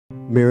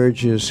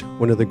Marriage is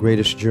one of the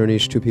greatest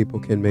journeys two people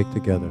can make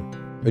together.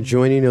 A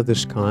joining of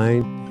this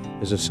kind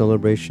is a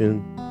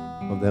celebration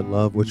of that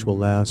love which will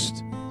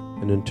last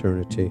an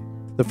eternity.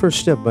 The first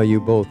step by you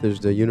both is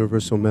the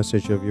universal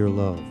message of your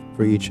love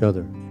for each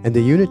other and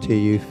the unity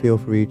you feel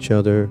for each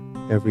other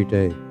every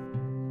day.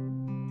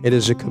 It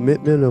is a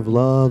commitment of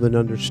love and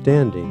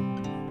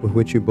understanding with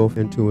which you both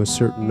into a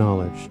certain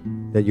knowledge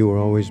that you are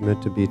always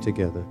meant to be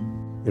together.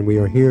 And we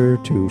are here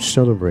to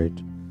celebrate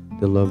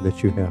the love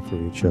that you have for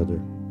each other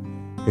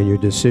and your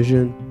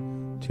decision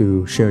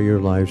to share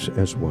your lives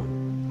as one.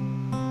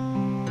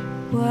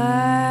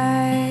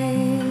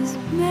 Wise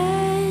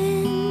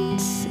men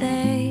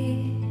say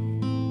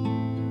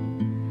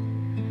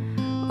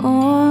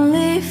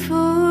only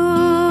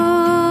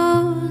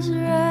fools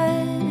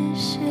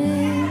rush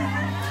in,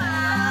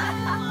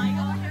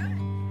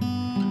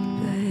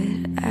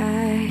 but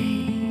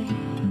I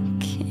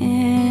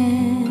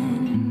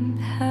can't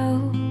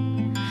help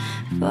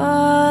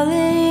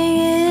falling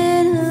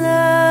in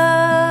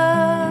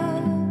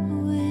love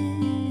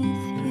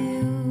with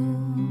you.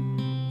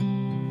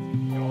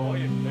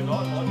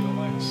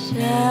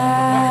 Shall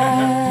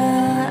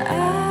I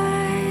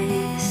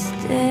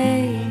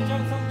stay?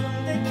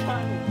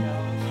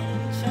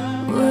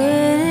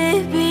 Would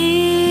it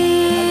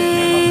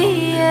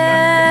be a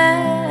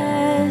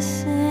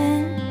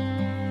sin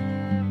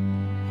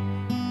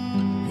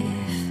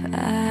if I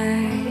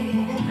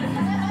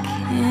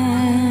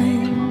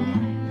can't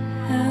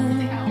help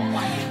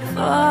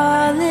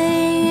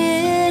falling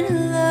in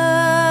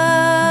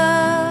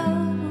love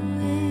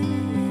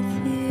with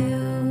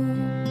you?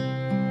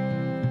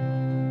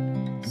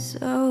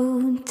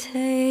 So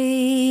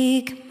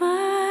take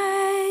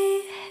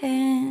my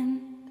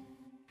hand,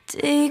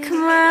 take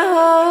my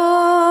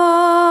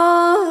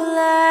whole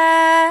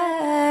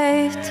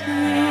life too,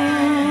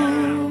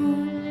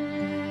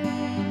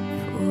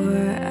 for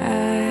I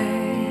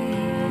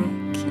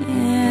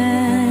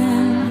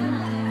can't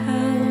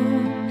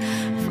help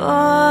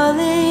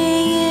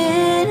falling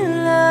in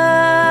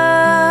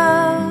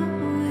love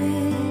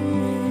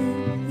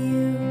with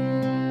you,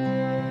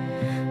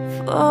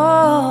 for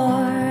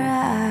I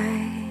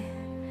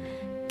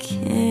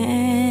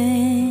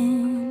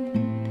can't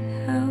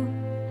help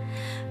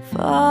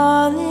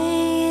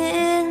falling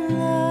in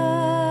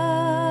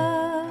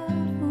love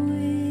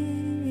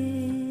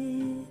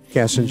with.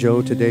 Cass and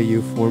Joe, today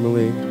you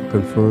formally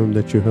confirm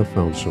that you have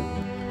found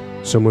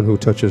someone who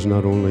touches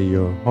not only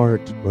your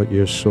heart but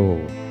your soul.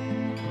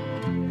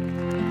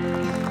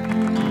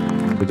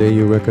 Today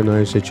you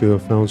recognize that you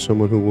have found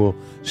someone who will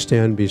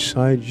stand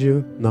beside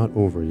you, not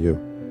over you.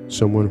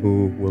 Someone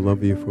who will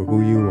love you for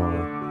who you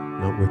are,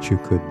 not what you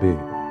could be.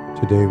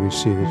 Today we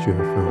see that you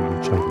have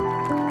found each other.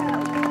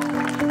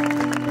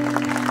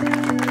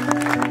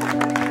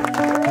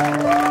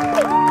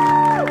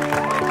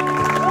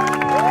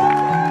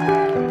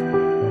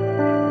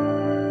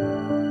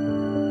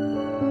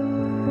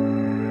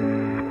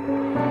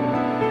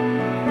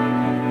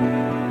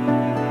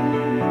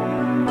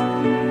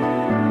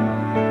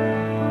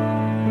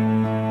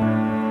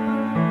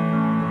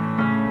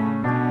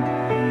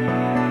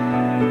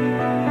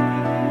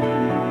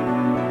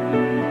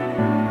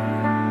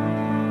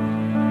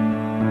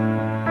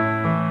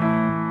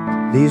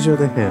 These are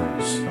the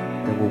hands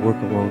that will work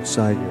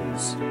alongside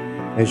yours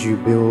as you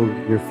build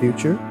your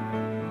future,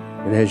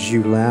 and as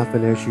you laugh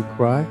and as you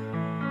cry,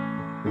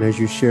 and as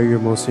you share your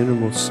most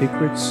innermost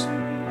secrets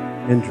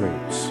and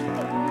dreams.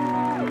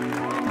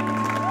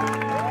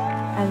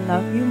 I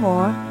love you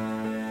more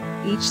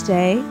each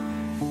day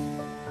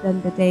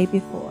than the day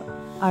before.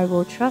 I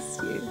will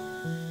trust you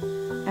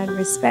and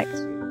respect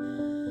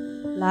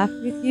you, laugh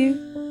with you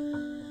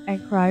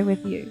and cry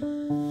with you,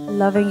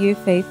 loving you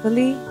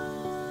faithfully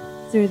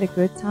through the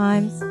good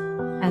times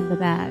and the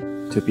bad.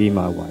 To be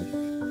my wife,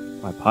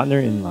 my partner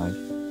in life,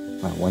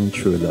 my one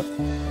true love.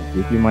 I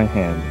give you my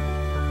hand,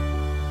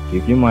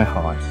 give you my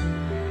heart,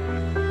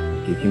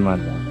 give you my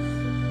love.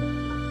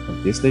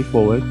 From this day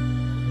forward,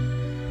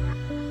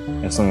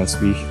 as long as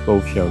we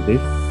both shall live,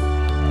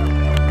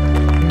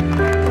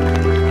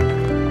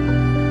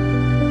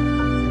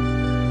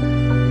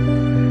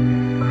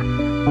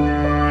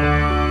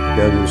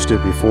 God who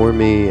stood before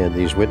me and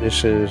these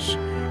witnesses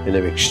and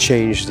have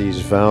exchanged these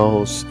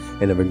vows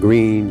and have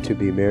agreed to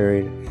be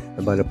married,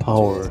 and by the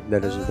power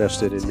that is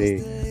invested in me,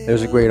 it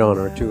is a great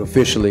honor to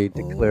officially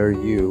declare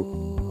you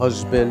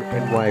husband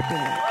and wife.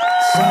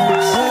 So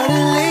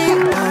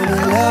suddenly I'm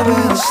in love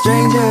with a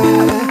stranger.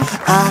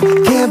 I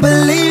can't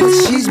believe that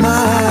she's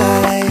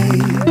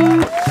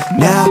mine.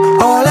 Now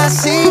all I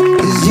see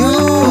is you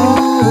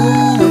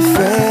with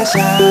fresh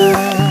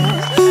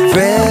eyes,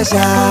 fresh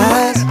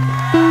eyes.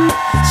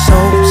 So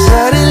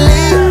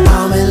suddenly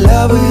I'm in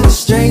love with a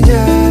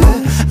stranger.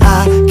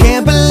 I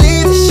can't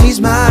believe that she's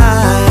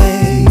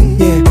mine.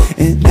 Yeah,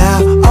 and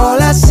now all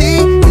I see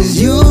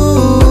is you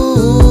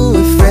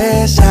with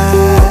fresh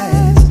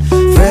eyes,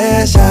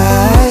 fresh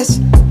eyes.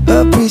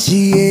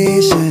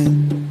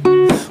 Appreciation,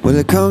 well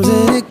it comes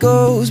and it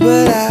goes,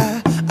 but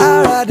I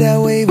ride that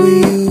wave with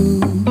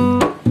you.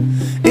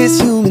 It's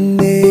human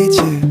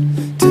nature.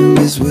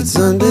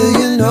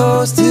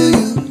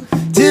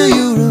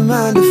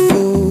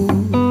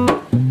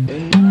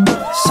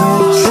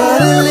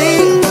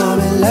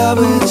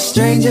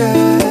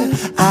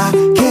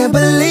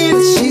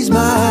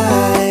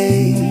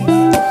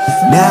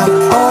 Now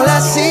all I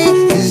see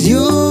is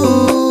you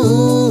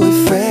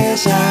with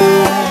fresh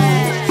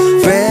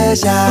eyes,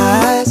 fresh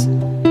eyes.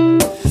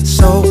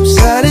 So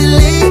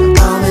suddenly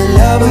I'm in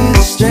love with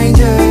a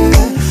stranger.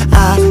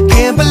 I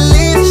can't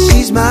believe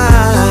she's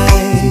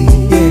mine.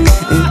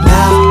 Yeah. And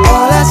now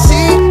all I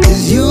see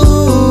is you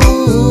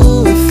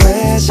with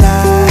fresh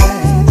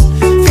eyes,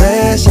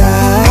 fresh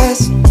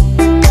eyes.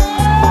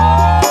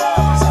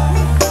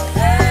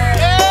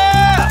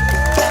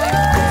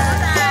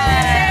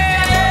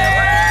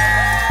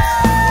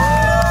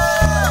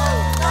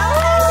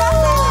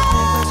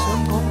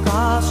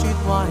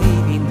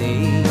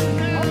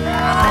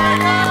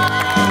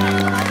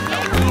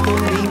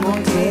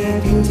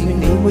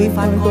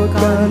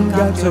隔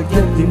着一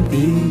點點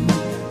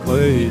距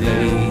離，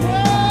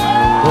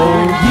無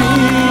言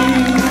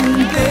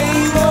地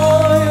愛，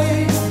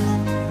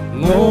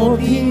我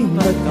偏不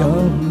敢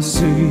說，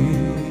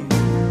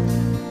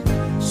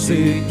說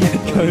一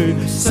句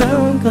想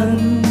跟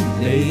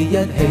你一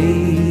起。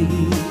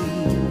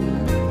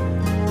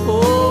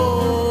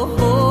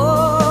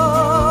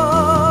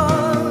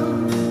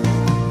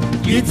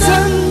越真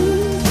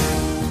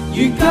越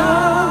假，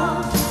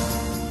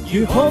如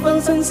可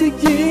分身飾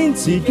演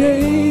自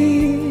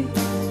己，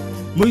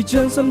每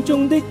將心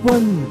中的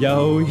溫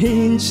柔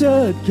獻出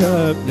給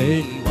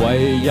你，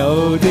唯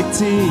有的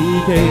知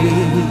己。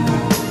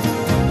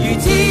如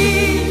知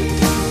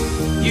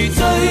如醉，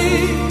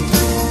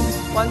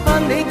還盼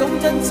你懂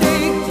珍惜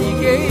自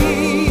己。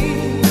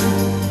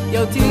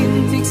有天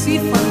即使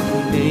分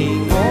離，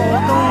我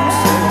都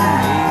想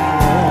你，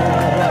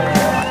我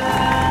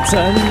真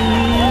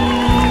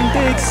的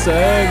想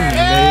你。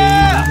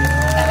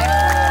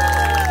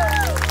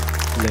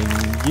寧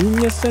願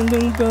一生中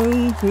講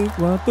的話，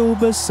都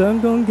不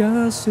想講假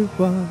説話，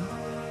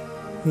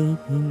欺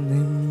騙你。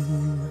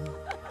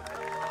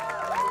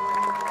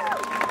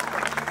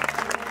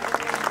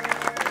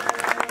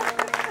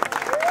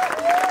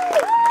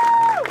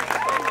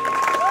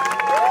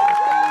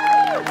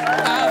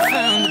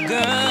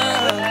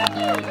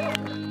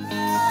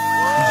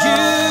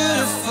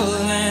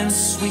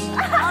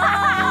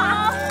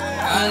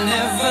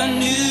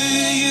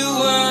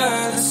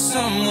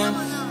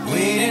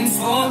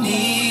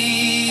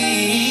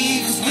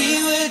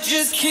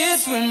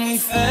When we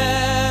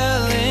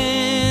fell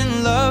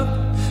in love,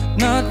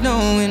 not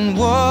knowing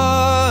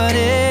what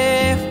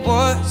it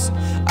was,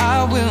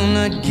 I will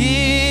not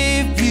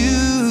give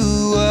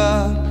you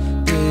up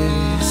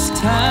this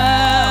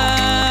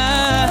time.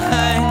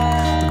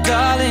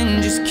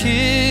 Darling, just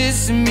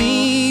kiss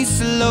me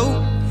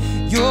slow.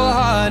 Your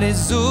heart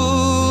is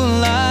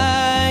all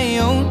I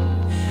own,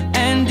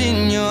 and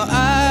in your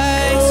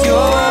eyes, you're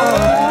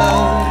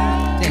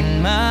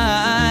holding mine.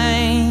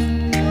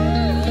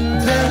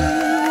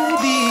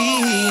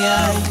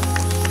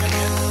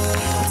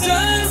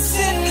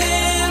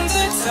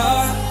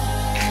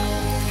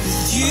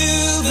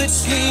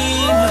 Between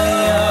my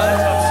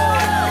arms,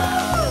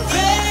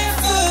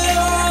 barefoot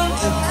on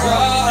the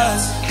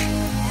grass,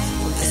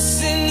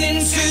 listening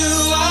to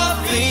our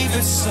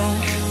favorite song.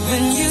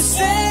 When you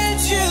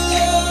said you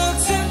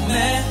looked a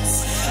mess,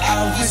 I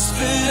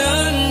whispered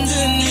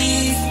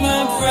underneath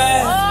my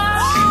breath.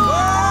 You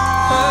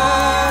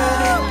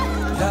heard it,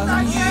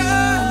 darling, you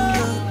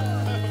look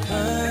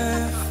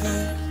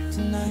perfect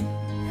tonight.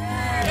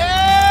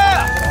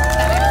 Yeah!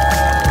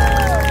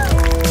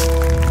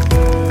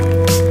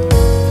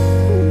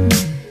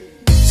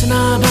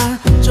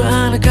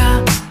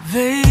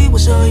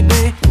 手一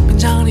杯，品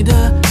尝你的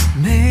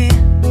美，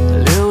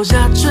留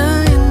下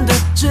唇印的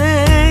嘴。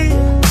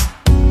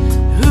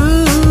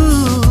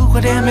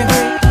花店玫瑰，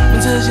名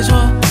字写错，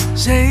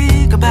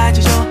谁告白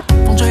气球，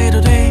风吹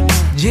都对。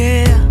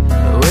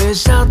微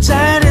笑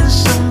在天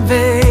上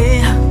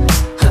飞。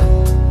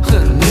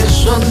你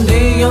说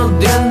你有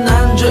点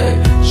难追，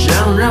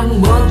想让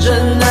我知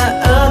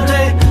难而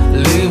退，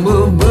礼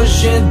物不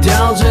需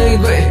挑最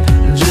贵，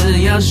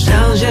只要香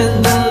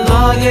榭的。